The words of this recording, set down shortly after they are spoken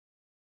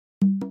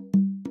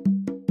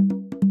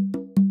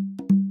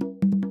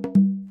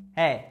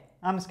Hey,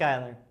 I'm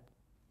Skylar.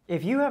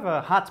 If you have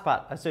a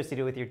hotspot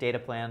associated with your data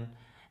plan,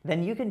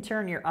 then you can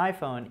turn your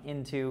iPhone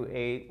into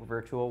a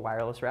virtual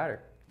wireless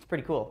router. It's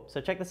pretty cool.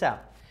 So check this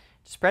out.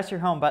 Just press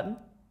your home button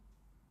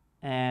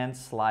and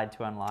slide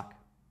to unlock.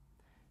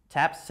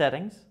 Tap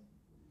Settings,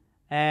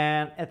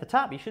 and at the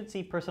top you should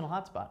see Personal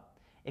Hotspot.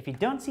 If you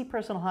don't see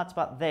Personal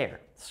Hotspot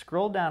there,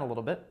 scroll down a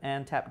little bit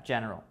and tap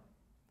General.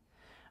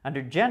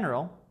 Under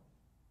General,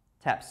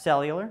 tap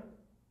Cellular,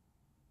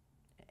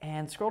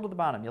 and scroll to the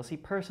bottom. You'll see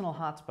Personal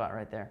Hotspot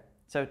right there.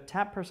 So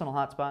tap Personal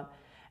Hotspot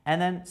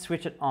and then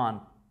switch it on.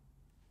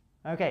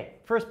 Okay,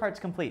 first part's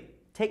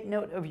complete. Take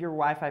note of your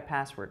Wi-Fi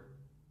password.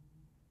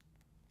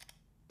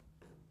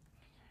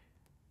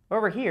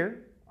 Over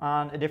here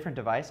on a different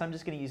device, I'm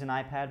just going to use an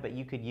iPad, but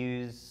you could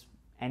use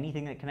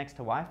anything that connects to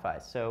Wi-Fi.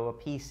 So a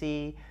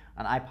PC,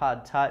 an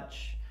iPod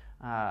Touch,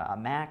 a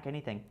Mac,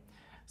 anything.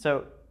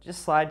 So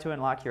just slide to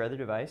unlock your other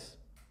device,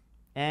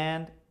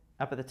 and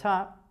up at the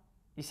top,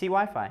 you see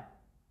Wi-Fi.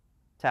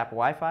 Tap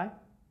Wi-Fi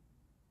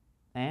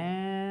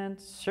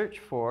and search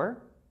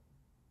for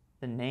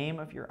the name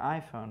of your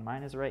iPhone.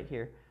 Mine is right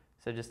here.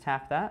 So just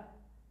tap that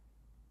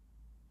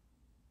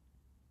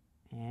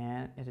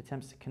and it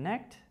attempts to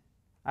connect.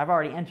 I've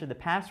already entered the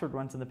password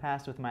once in the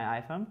past with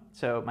my iPhone,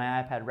 so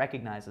my iPad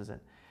recognizes it.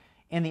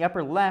 In the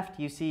upper left,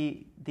 you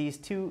see these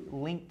two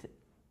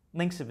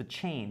links of a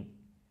chain.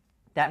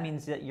 That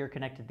means that you're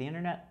connected to the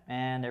internet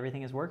and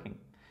everything is working.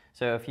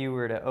 So if you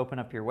were to open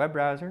up your web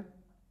browser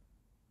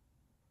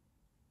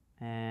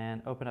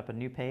and open up a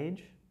new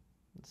page,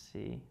 let's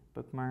see,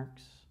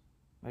 bookmarks,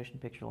 motion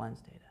picture lens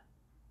data.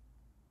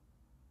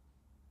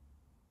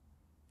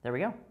 There we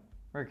go.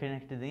 We're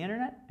connected to the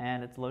internet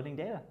and it's loading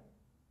data.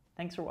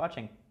 Thanks for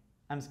watching.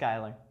 I'm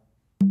Skylar.